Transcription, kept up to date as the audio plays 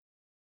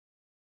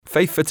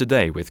Faith for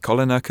Today with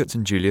Colin Urquhart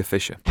and Julia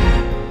Fisher.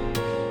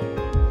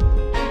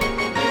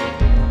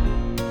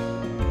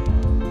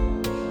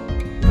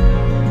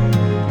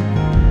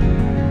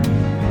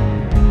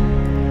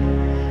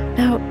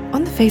 Now,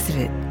 on the face of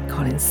it,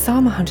 Colin,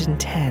 Psalm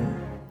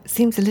 110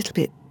 seems a little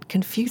bit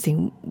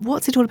confusing.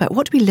 What's it all about?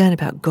 What do we learn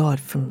about God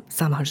from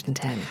Psalm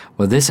 110?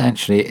 Well, this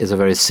actually is a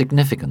very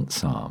significant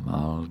psalm.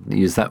 I'll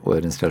use that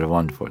word instead of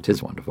wonderful. It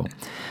is wonderful.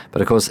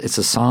 But of course, it's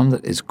a psalm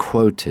that is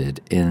quoted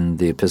in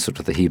the Epistle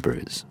to the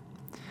Hebrews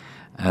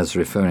as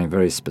referring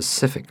very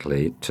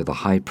specifically to the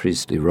high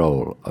priestly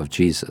role of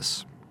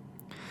Jesus.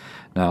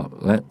 Now,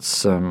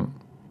 let's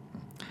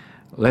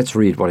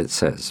read what it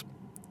says.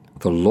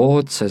 The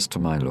Lord says to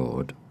my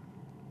Lord,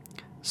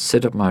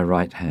 sit at my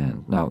right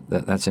hand. Now,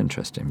 that's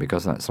interesting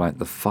because that's like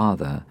the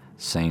Father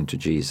saying to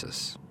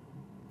Jesus.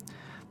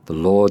 The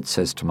Lord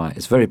says to my...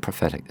 It's very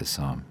prophetic, this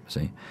psalm,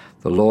 see?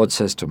 The Lord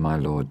says to my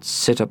Lord,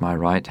 sit at my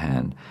right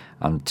hand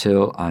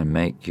until I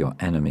make your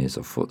enemies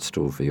a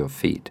footstool for your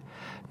feet.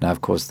 Now,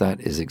 of course,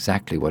 that is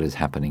exactly what is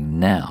happening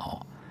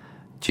now.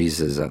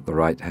 Jesus is at the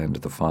right hand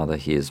of the Father.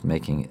 He is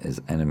making his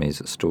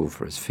enemies a stool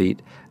for his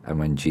feet, and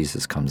when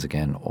Jesus comes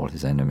again, all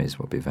his enemies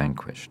will be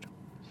vanquished.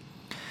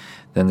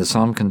 Then the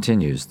psalm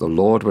continues, the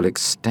Lord will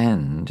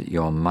extend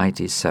your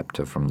mighty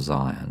scepter from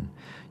Zion.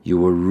 You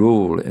will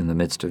rule in the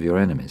midst of your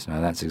enemies. Now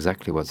that's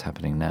exactly what's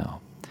happening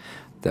now.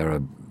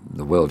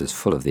 The world is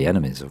full of the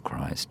enemies of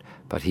Christ,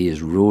 but he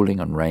is ruling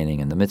and reigning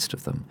in the midst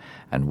of them.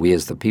 And we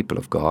as the people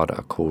of God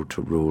are called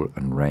to rule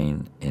and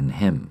reign in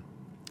him.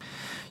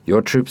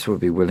 Your troops will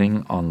be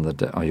willing on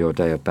your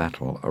day of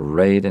battle,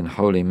 arrayed in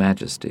holy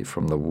majesty.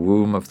 From the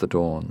womb of the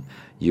dawn,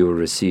 you will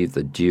receive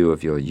the dew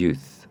of your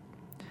youth.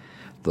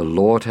 The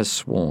Lord has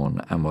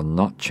sworn and will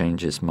not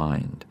change his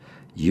mind.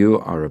 You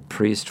are a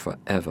priest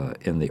forever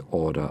in the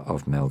order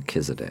of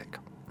Melchizedek.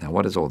 Now,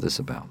 what is all this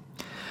about?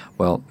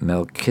 Well,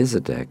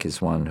 Melchizedek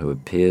is one who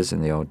appears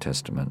in the Old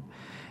Testament.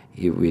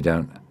 We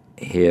don't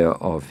hear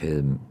of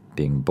him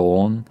being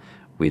born.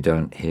 We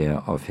don't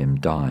hear of him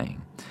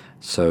dying.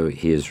 So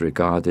he is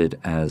regarded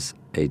as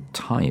a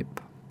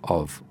type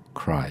of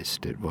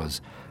Christ. It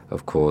was,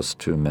 of course,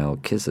 to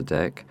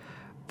Melchizedek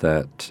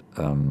that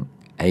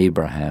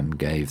Abraham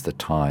gave the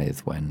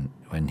tithe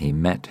when he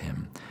met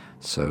him.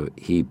 So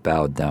he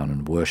bowed down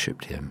and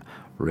worshipped him,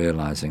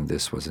 realizing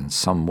this was in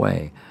some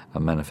way a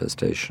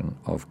manifestation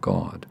of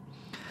God.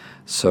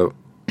 So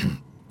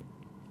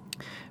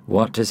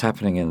what is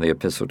happening in the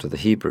Epistle to the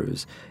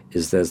Hebrews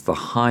is there's the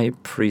high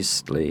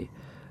priestly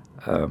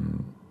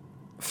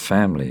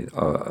family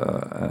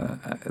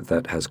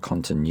that has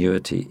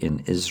continuity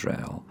in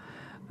Israel,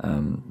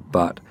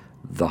 but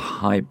the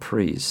high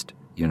priest,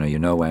 you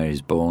know where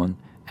he's born,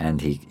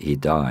 and he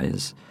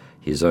dies.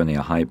 He's only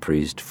a high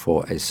priest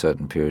for a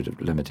certain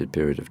limited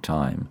period of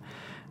time.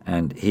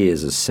 And he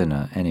is a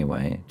sinner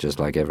anyway, just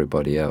like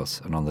everybody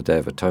else. And on the Day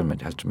of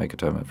Atonement, he has to make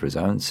atonement for his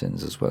own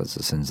sins as well as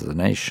the sins of the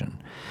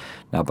nation.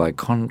 Now, by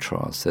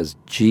contrast, there's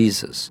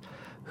Jesus,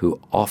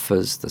 who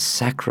offers the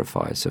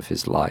sacrifice of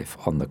his life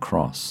on the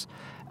cross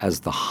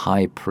as the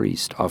high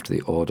priest after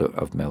the order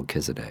of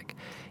Melchizedek.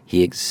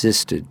 He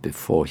existed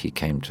before he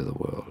came to the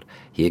world.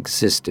 He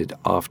existed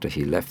after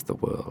he left the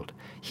world.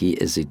 He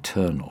is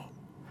eternal.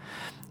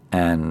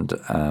 And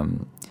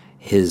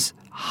his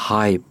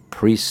high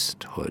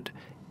priesthood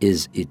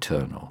is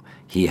eternal.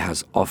 He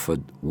has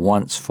offered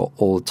once for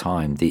all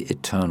time the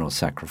eternal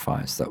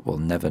sacrifice that will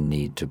never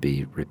need to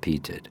be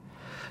repeated.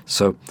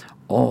 So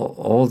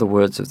all the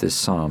words of this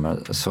psalm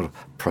are sort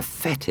of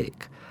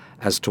prophetic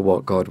as to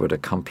what God would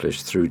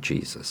accomplish through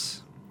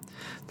Jesus.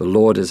 The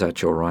Lord is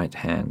at your right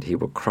hand. He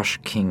will crush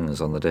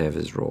kings on the day of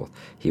his wrath.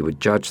 He would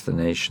judge the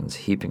nations,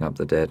 heaping up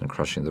the dead and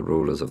crushing the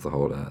rulers of the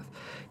whole earth.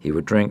 He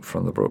would drink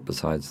from the brook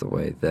besides the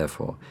way.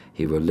 Therefore,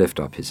 he will lift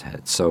up his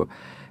head. So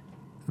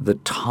the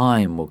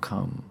time will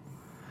come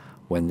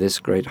when this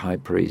great high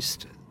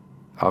priest,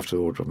 after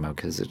the order of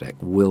Melchizedek,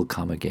 will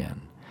come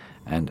again.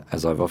 And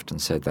as I've often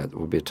said, that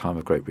will be a time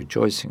of great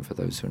rejoicing for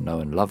those who know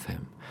and love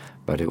him,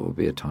 but it will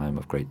be a time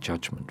of great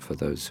judgment for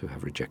those who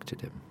have rejected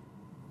him.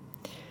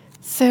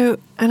 So,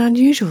 an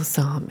unusual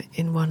psalm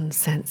in one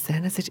sense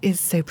then, as it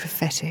is so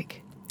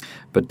prophetic.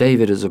 But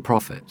David is a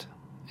prophet.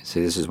 You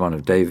see, this is one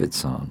of David's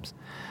psalms.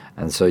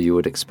 And so you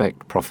would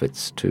expect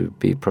prophets to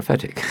be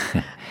prophetic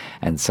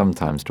and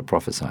sometimes to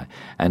prophesy.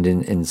 And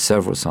in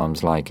several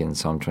psalms, like in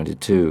Psalm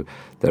 22,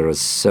 there are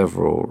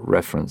several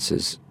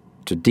references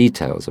to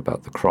details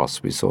about the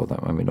cross. We saw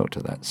that when we looked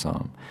at that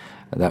psalm.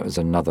 And that was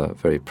another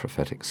very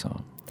prophetic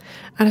psalm.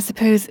 And I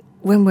suppose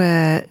when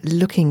we're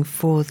looking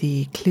for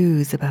the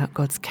clues about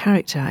God's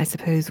character, I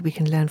suppose we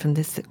can learn from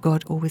this that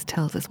God always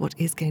tells us what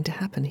is going to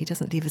happen. He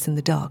doesn't leave us in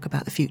the dark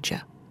about the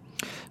future.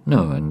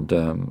 No,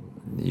 and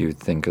you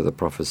think of the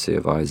prophecy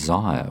of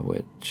Isaiah,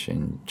 which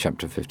in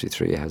chapter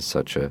 53 has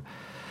such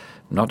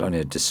not only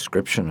a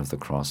description of the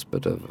cross,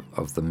 but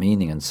of the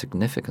meaning and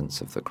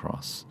significance of the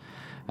cross.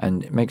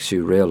 And it makes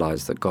you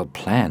realize that God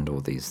planned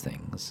all these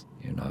things,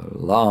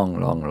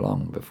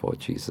 long before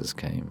Jesus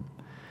came.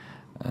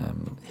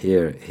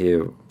 Here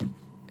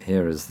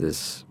is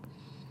this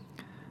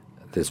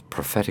this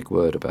prophetic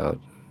word about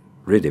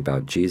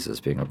Jesus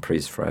being a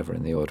priest forever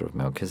in the order of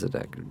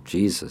Melchizedek.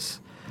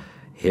 Jesus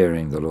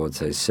hearing the Lord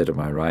say, "Sit at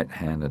my right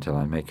hand until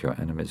I make your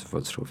enemies a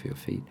footstool for your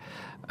feet."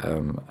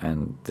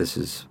 And this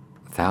is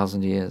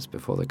 1,000 years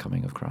before the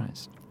coming of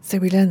Christ. So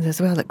we learn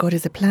as well that God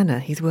is a planner.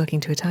 He's working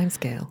to a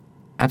timescale.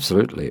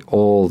 Absolutely,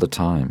 all the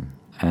time.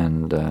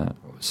 And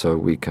so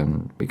we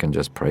can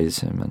just praise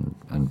him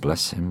and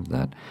bless him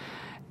that,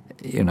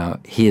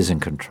 he is in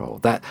control.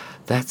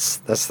 That's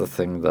the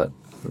thing that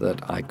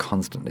I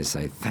constantly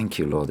say, thank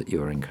you, Lord, that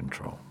you are in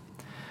control.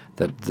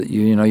 That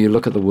you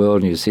look at the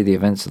world and you see the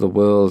events of the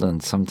world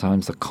and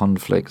sometimes the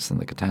conflicts and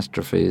the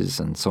catastrophes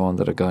and so on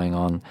that are going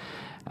on,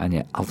 and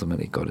yet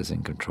ultimately God is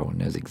in control and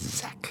knows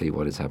exactly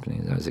what is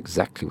happening, knows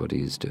exactly what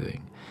he is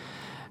doing.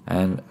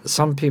 And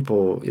some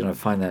people,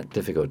 find that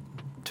difficult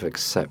to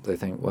accept. They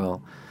think,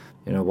 well,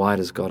 why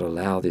does God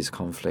allow these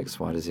conflicts?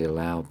 Why does he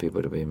allow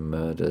people to be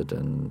murdered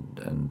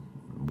and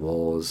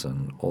wars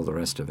and all the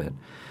rest of it?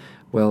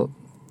 Well,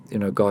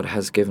 God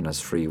has given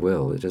us free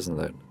will. It isn't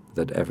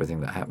that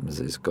everything that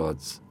happens is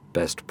God's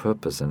best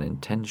purpose and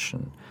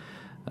intention,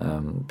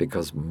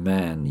 because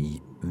man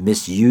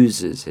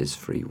misuses his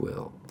free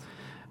will.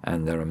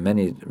 And there are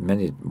many,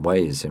 many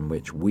ways in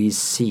which we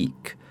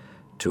seek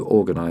to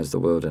organize the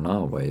world in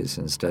our ways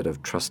instead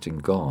of trusting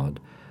God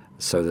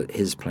so that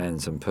his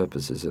plans and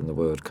purposes in the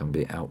world can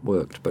be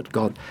outworked. But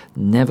God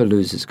never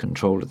loses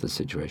control of the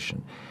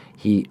situation.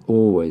 He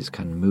always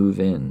can move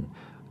in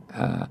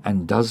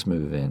and does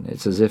move in.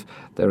 It's as if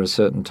there are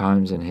certain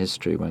times in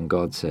history when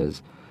God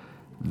says,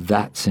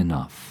 "That's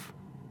enough.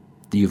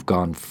 You've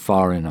gone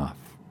far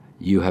enough.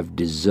 You have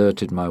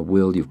deserted my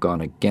will. You've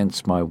gone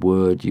against my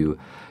word. You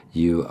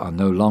are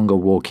no longer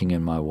walking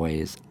in my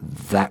ways.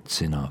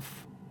 That's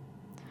enough."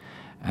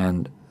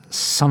 And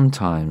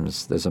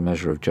sometimes there's a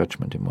measure of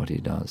judgment in what he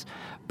does,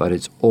 but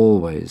it's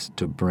always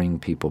to bring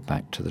people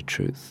back to the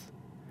truth.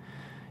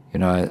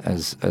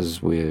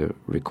 As we're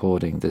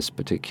recording this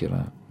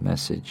particular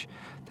message,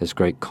 there's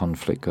great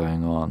conflict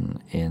going on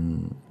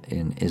in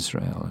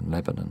Israel and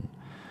Lebanon.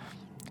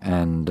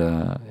 And,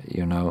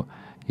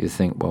 you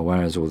think, well,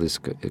 where is all this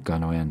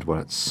going to end? Well,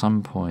 at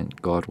some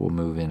point, God will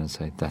move in and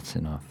say, "That's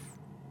enough."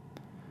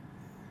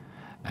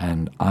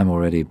 And I'm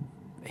already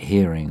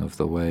hearing of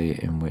the way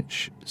in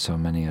which so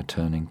many are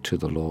turning to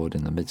the Lord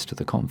in the midst of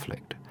the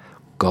conflict.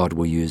 God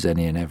will use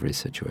any and every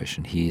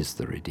situation. He is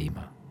the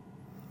Redeemer.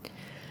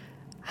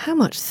 How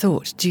much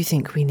thought do you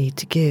think we need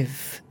to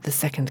give the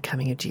second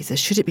coming of Jesus?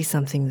 Should it be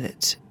something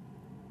that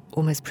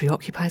almost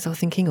preoccupies our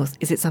thinking, or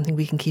is it something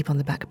we can keep on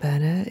the back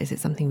burner? Is it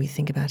something we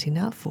think about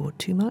enough or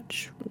too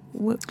much?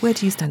 Where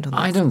do you stand on this?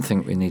 I don't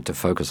think we need to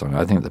focus on it.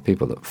 I think the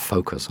people that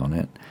focus on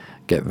it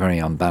get very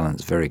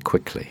unbalanced very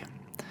quickly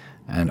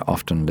and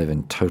often live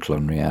in total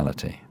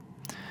unreality.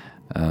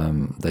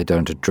 They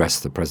don't address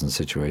the present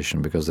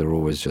situation because they're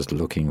always just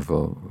looking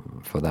for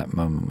that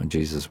moment when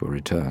Jesus will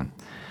return.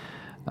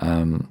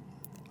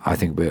 I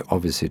think we're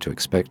obviously to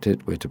expect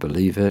it, we're to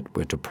believe it,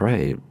 we're to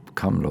pray,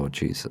 "Come, Lord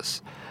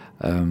Jesus."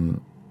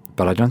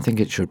 But I don't think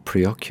it should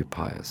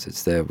preoccupy us.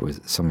 It's there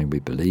with something we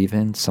believe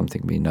in,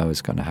 something we know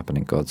is going to happen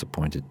in God's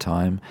appointed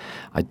time.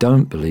 I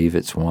don't believe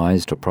it's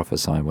wise to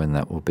prophesy when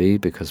that will be,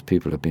 because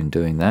people have been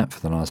doing that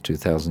for the last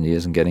 2,000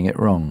 years and getting it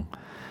wrong.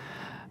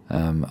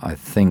 I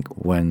think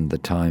when the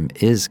time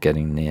is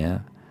getting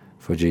near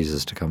for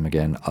Jesus to come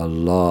again, a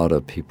lot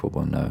of people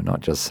will know,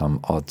 not just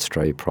some odd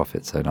stray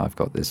prophet saying, "I've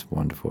got this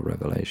wonderful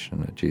revelation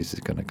that Jesus is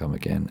going to come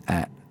again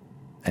at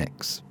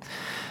X."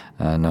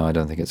 No, I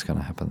don't think it's going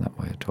to happen that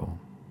way at all.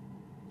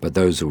 But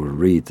those who will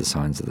read the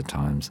signs of the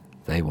times,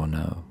 they will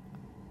know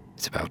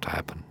it's about to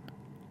happen.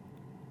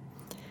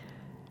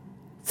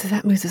 So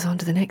that moves us on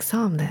to the next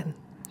psalm then.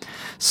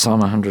 Psalm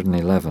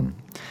 111.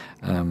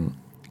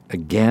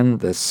 Again,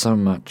 there's so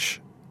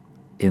much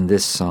in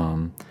this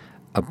psalm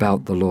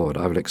about the Lord.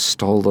 "I will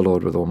extol the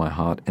Lord with all my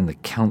heart in the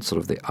council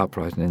of the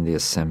upright and in the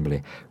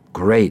assembly.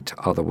 Great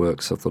are the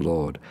works of the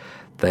Lord.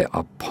 They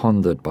are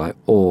pondered by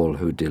all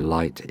who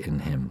delight in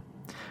him.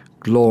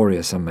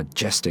 Glorious and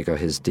majestic are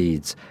his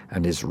deeds,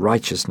 and his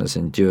righteousness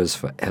endures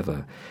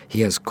forever.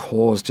 He has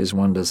caused his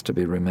wonders to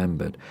be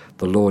remembered.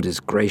 The Lord is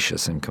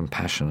gracious and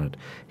compassionate.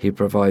 He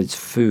provides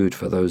food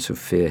for those who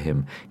fear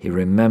him. He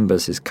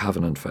remembers his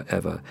covenant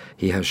forever.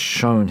 He has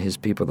shown his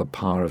people the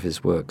power of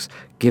his works,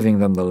 giving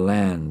them the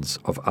lands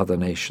of other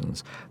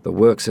nations. The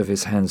works of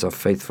his hands are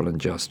faithful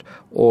and just.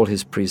 All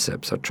his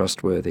precepts are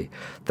trustworthy.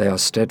 They are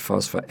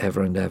steadfast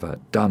forever and ever,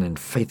 done in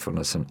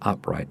faithfulness and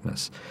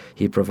uprightness.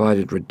 He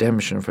provided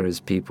redemption for his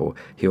people.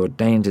 He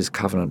ordained his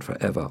covenant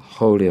forever.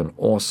 Holy and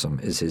awesome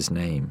is his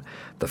name.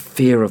 The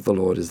fear of the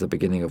Lord is the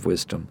beginning of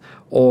wisdom.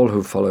 All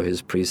who follow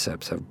his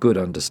precepts have good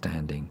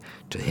understanding.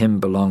 To him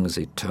belongs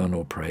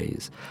eternal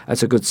praise.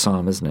 That's a good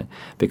psalm, isn't it?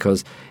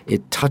 Because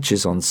it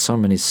touches on so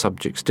many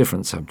subjects,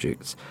 different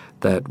subjects,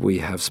 that we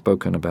have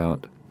spoken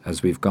about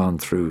as we've gone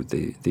through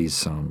these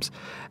psalms.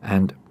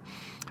 And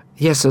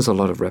yes, there's a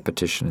lot of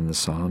repetition in the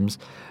psalms,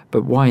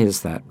 but why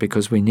is that?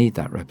 Because we need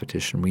that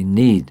repetition. We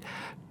need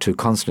to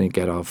constantly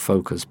get our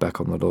focus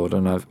back on the Lord.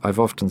 And I've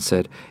often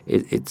said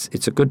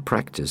it's a good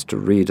practice to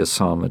read a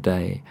psalm a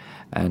day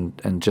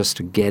and just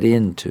to get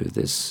into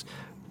this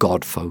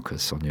God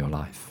focus on your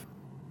life.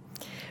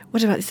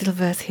 What about this little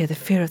verse here? The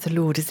fear of the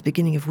Lord is the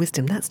beginning of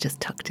wisdom. That's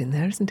just tucked in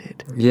there, isn't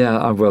it?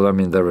 Yeah, well, I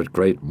mean, there are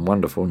great,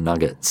 wonderful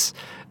nuggets.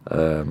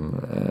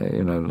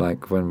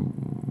 Like when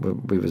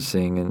we were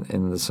seeing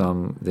in the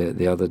psalm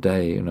the other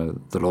day,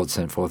 the Lord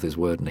sent forth his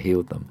word and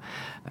healed them.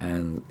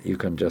 And you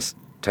can just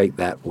take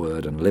that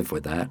word and live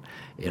with that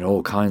in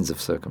all kinds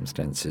of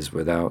circumstances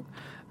without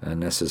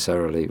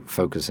necessarily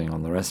focusing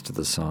on the rest of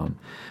the psalm.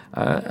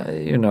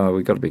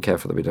 We've got to be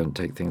careful that we don't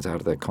take things out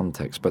of their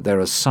context, but there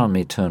are some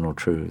eternal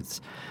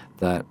truths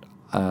that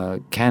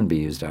can be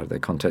used out of their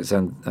context.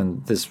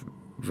 And this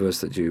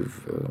verse that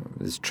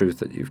this truth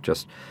that you've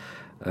just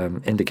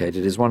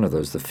indicated is one of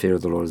those. The fear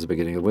of the Lord is the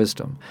beginning of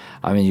wisdom.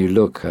 I mean, you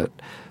look at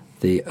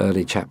the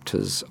early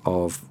chapters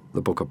of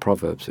the book of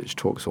Proverbs, which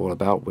talks all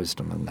about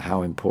wisdom and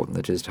how important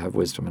it is to have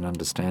wisdom and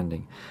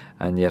understanding.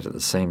 And yet at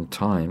the same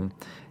time,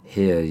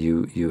 here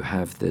you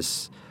have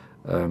this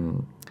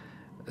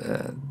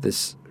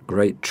this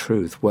great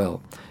truth.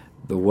 Well,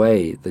 the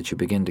way that you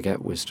begin to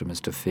get wisdom is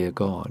to fear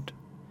God.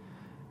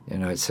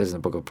 It says in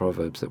the book of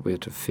Proverbs that we're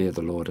to fear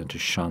the Lord and to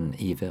shun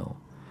evil,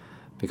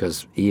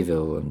 because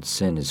evil and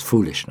sin is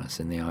foolishness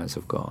in the eyes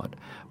of God,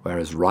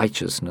 whereas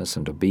righteousness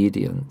and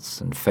obedience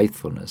and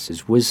faithfulness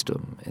is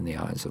wisdom in the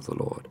eyes of the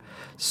Lord.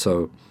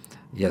 So,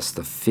 yes,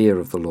 the fear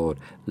of the Lord,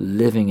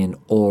 living in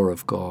awe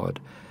of God,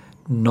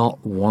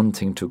 not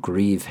wanting to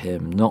grieve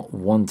him, not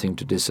wanting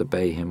to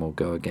disobey him or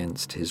go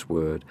against his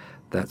word,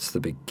 that's the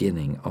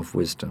beginning of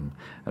wisdom.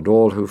 And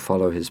all who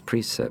follow his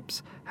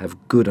precepts have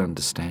good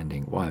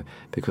understanding. Why?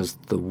 Because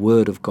the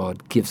word of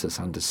God gives us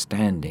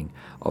understanding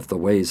of the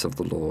ways of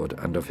the Lord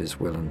and of his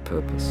will and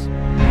purpose.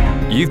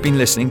 You've been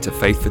listening to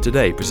Faith for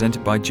Today,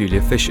 presented by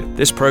Julia Fisher.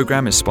 This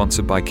program is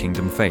sponsored by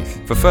Kingdom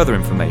Faith. For further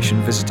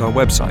information, visit our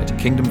website,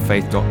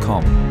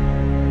 kingdomfaith.com.